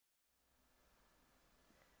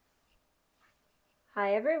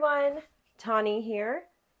Hi everyone, Tani here.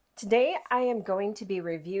 Today I am going to be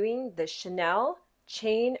reviewing the Chanel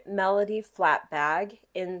Chain Melody Flat Bag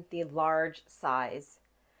in the large size.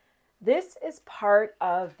 This is part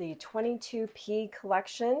of the 22P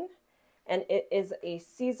collection and it is a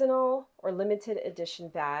seasonal or limited edition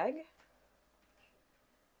bag.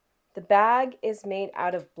 The bag is made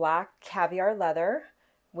out of black caviar leather,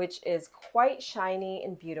 which is quite shiny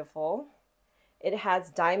and beautiful. It has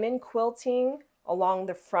diamond quilting along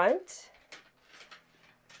the front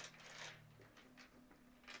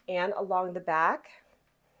and along the back.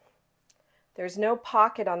 There's no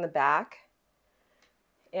pocket on the back,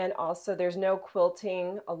 and also there's no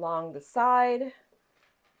quilting along the side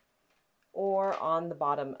or on the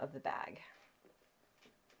bottom of the bag.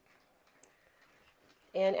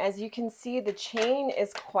 And as you can see, the chain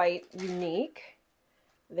is quite unique.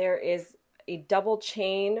 There is a double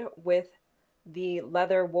chain with the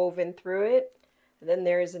leather woven through it. Then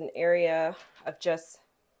there's an area of just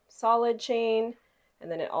solid chain,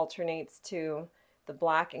 and then it alternates to the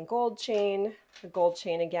black and gold chain, the gold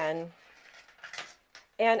chain again.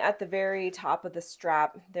 And at the very top of the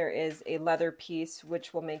strap, there is a leather piece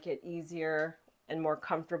which will make it easier and more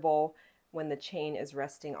comfortable when the chain is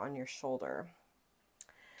resting on your shoulder.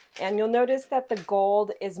 And you'll notice that the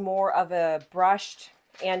gold is more of a brushed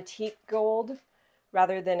antique gold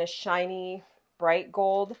rather than a shiny bright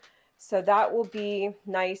gold. So that will be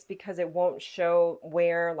nice because it won't show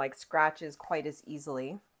wear like scratches quite as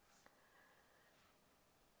easily.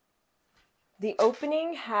 The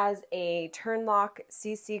opening has a turn lock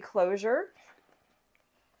CC closure,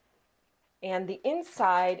 and the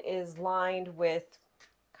inside is lined with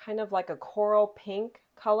kind of like a coral pink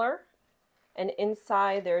color, and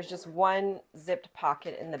inside there's just one zipped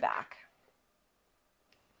pocket in the back.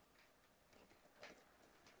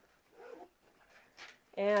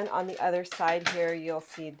 And on the other side here, you'll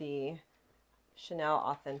see the Chanel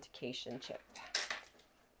authentication chip.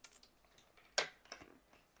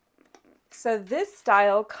 So this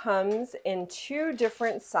style comes in two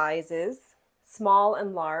different sizes, small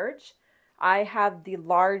and large. I have the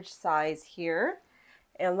large size here,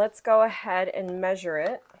 and let's go ahead and measure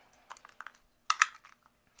it.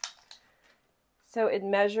 So it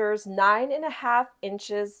measures 9.5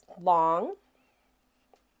 inches long,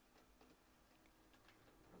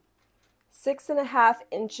 6.5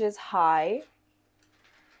 inches high,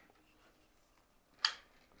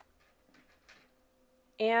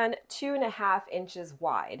 and 2.5 inches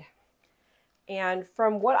wide. And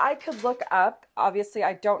from what I could look up, obviously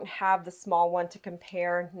I don't have the small one to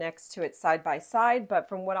compare next to it side by side, but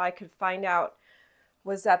from what I could find out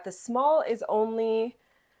was that the small is only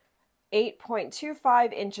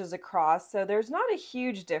 8.25 inches across, so there's not a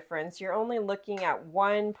huge difference. You're only looking at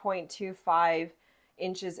 1.25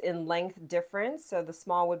 inches in length difference, so the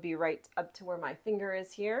small would be right up to where my finger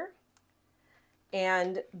is here.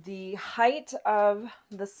 And the height of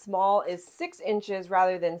the small is 6 inches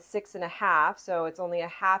rather than 6.5, so it's only a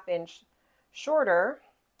 ½ inch shorter.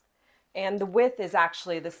 And the width is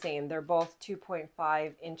actually the same. They're both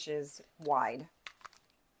 2.5 inches wide.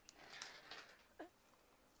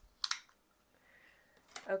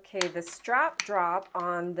 Okay, the strap drop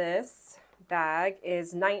on this bag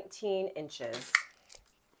is 19 inches.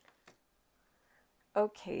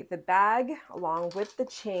 Okay, the bag along with the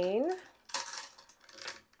chain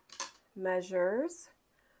measures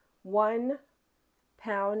 1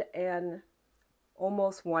 pound and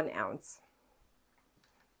almost 1 ounce.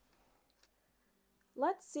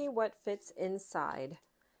 Let's see what fits inside.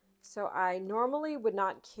 So I normally would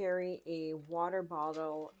not carry a water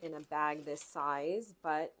bottle in a bag this size,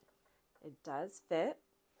 but it does fit.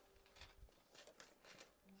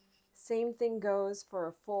 Same thing goes for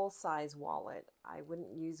a full-size wallet. I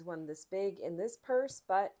wouldn't use one this big in this purse,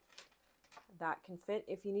 but that can fit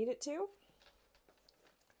if you need it to.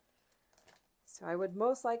 So I would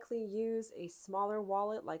most likely use a smaller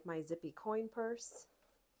wallet like my zippy coin purse.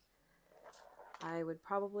 I would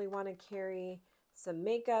probably want to carry some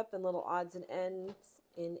makeup and little odds and ends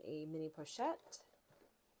in a mini pochette.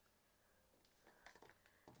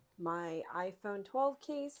 My iPhone 12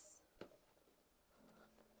 case.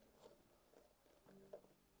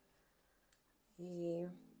 A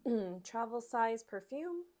travel size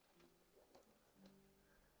perfume.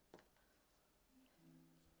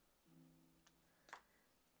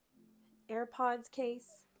 AirPods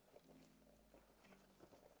case.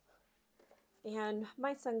 And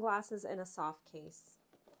my sunglasses in a soft case.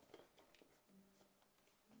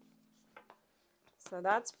 So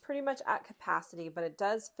that's pretty much at capacity, but it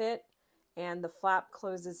does fit and the flap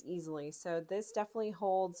closes easily. So this definitely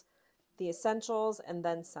holds the essentials, and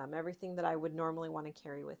then some, everything that I would normally want to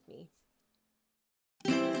carry with me.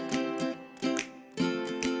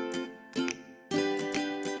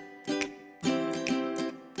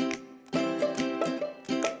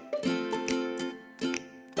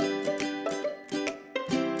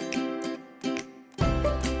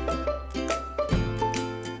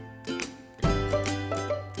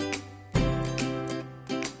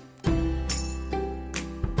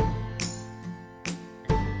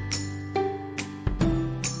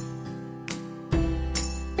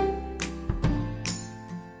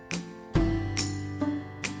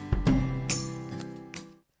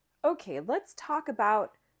 Okay, let's talk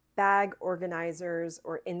about bag organizers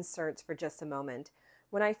or inserts for just a moment.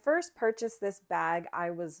 When I first purchased this bag, I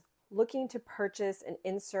was looking to purchase an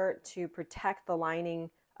insert to protect the lining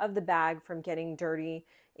of the bag from getting dirty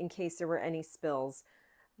in case there were any spills.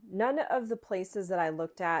 None of the places that I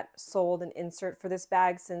looked at sold an insert for this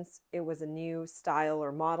bag since it was a new style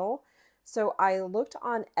or model. So I looked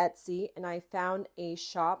on Etsy and I found a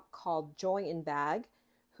shop called Joyinbag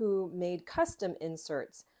who made custom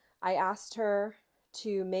inserts. I asked her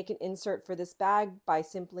to make an insert for this bag by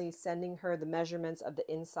simply sending her the measurements of the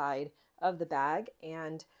inside of the bag,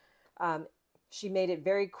 and she made it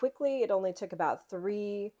very quickly. It only took about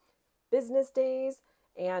 3 business days,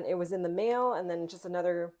 and it was in the mail, and then just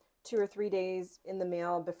another 2 or 3 days in the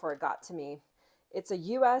mail before it got to me. It's a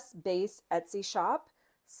US based Etsy shop,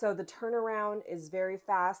 so the turnaround is very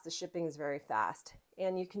fast, the shipping is very fast,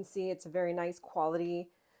 and you can see it's a very nice quality,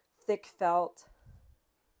 thick felt,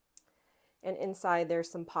 and inside there's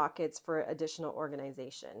some pockets for additional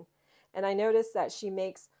organization. And I noticed that she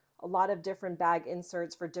makes a lot of different bag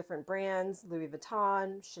inserts for different brands, Louis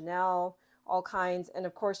Vuitton, Chanel, all kinds. And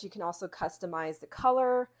of course, you can also customize the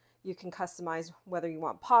color. You can customize whether you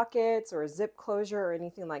want pockets or a zip closure or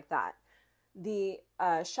anything like that. The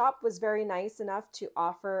shop was very nice enough to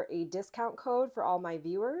offer a discount code for all my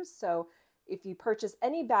viewers. So if you purchase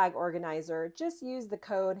any bag organizer, just use the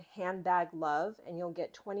code HANDBAGLOVE and you'll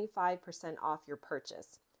get 25% off your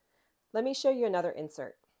purchase. Let me show you another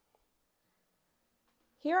insert.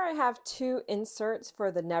 Here I have 2 inserts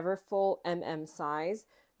for the Neverfull MM size.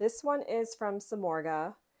 This one is from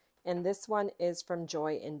Samorga and this one is from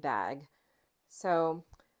Joyinbag. So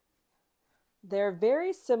they're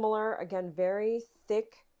very similar, again, very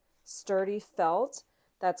thick, sturdy felt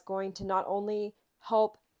that's going to not only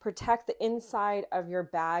help protect the inside of your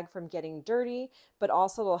bag from getting dirty, but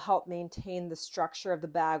also will help maintain the structure of the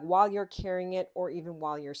bag while you're carrying it or even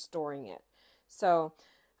while you're storing it. So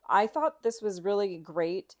I thought this was really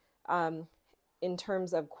great in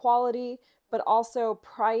terms of quality, but also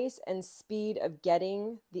price and speed of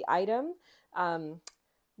getting the item.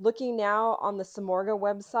 Looking now on the Samorga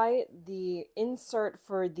website, the insert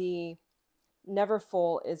for the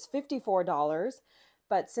Neverfull is $54,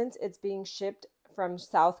 but since it's being shipped from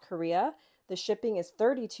South Korea, the shipping is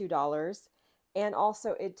 $32, and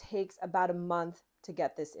also it takes about a month to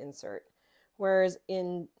get this insert. Whereas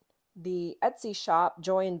in the Etsy shop,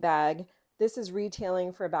 Joyinbag, this is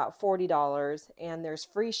retailing for about $40 and there's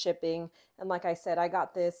free shipping. And like I said, I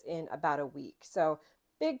got this in about a week. So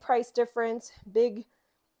big price difference, big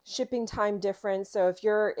shipping time difference. So if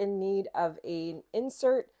you're in need of an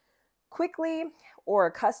insert quickly or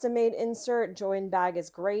a custom made insert, Joyinbag is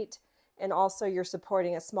great. And also you're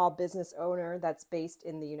supporting a small business owner that's based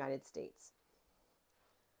in the United States.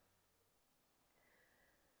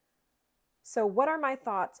 So what are my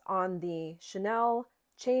thoughts on the Chanel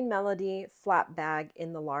Chain Melody flap bag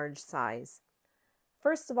in the large size?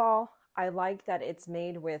 First of all, I like that it's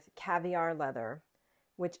made with caviar leather,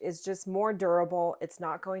 which is just more durable. It's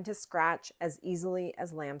not going to scratch as easily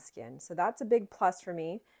as lambskin. So that's a big plus for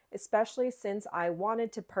me, especially since I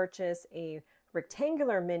wanted to purchase a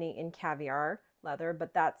rectangular mini in caviar leather,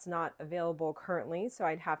 but that's not available currently. So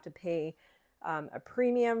I'd have to pay a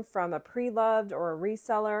premium from a pre-loved or a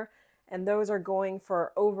reseller, and those are going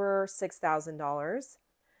for over $6,000.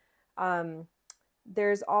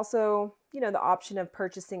 There's also, the option of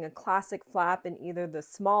purchasing a classic flap in either the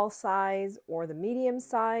small size or the medium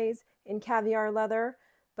size in caviar leather,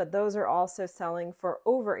 but those are also selling for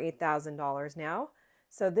over $8,000 now.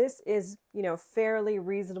 So this is, fairly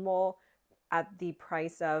reasonable at the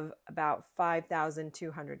price of about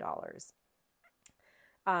 $5,200.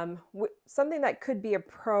 Something that could be a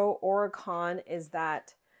pro or a con is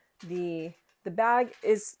that the bag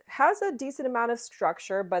has a decent amount of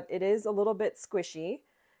structure, but it is a little bit squishy.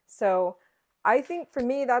 So I think for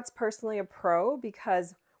me, that's personally a pro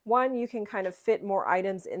because one, you can kind of fit more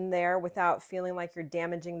items in there without feeling like you're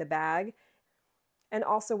damaging the bag. And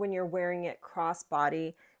also when you're wearing it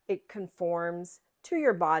crossbody, it conforms to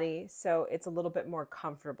your body, so it's a little bit more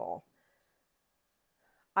comfortable.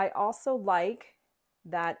 I also like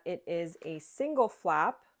that it is a single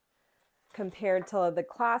flap compared to the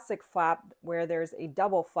classic flap where there's a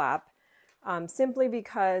double flap, simply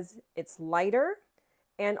because it's lighter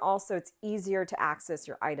and also it's easier to access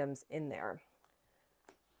your items in there.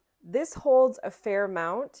 This holds a fair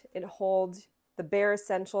amount. It holds the bare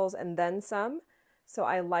essentials and then some. So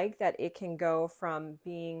I like that it can go from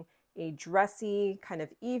being a dressy kind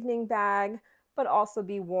of evening bag, but also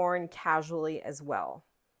be worn casually as well.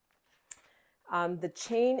 The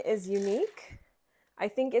chain is unique. I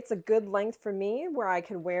think it's a good length for me where I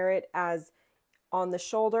can wear it as on the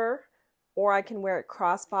shoulder, or I can wear it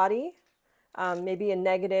crossbody. Maybe a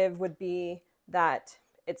negative would be that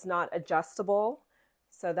it's not adjustable.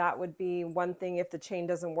 So that would be one thing. If the chain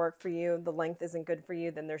doesn't work for you, the length isn't good for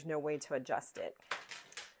you, then there's no way to adjust it.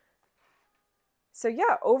 So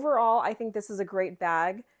yeah, overall, I think this is a great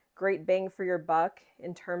bag, great bang for your buck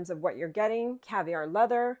in terms of what you're getting. Caviar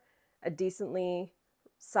leather, a decently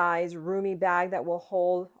sized, roomy bag that will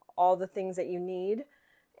hold all the things that you need,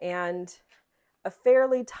 and a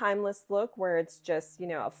fairly timeless look where it's just, you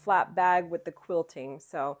know, a flat bag with the quilting.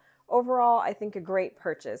 So overall, I think a great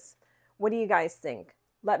purchase. What do you guys think?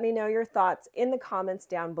 Let me know your thoughts in the comments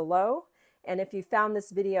down below. And if you found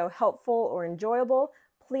this video helpful or enjoyable,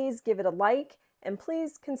 please give it a like and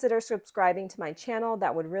please consider subscribing to my channel.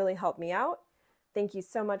 That would really help me out. Thank you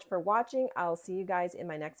so much for watching. I'll see you guys in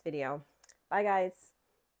my next video. Bye guys.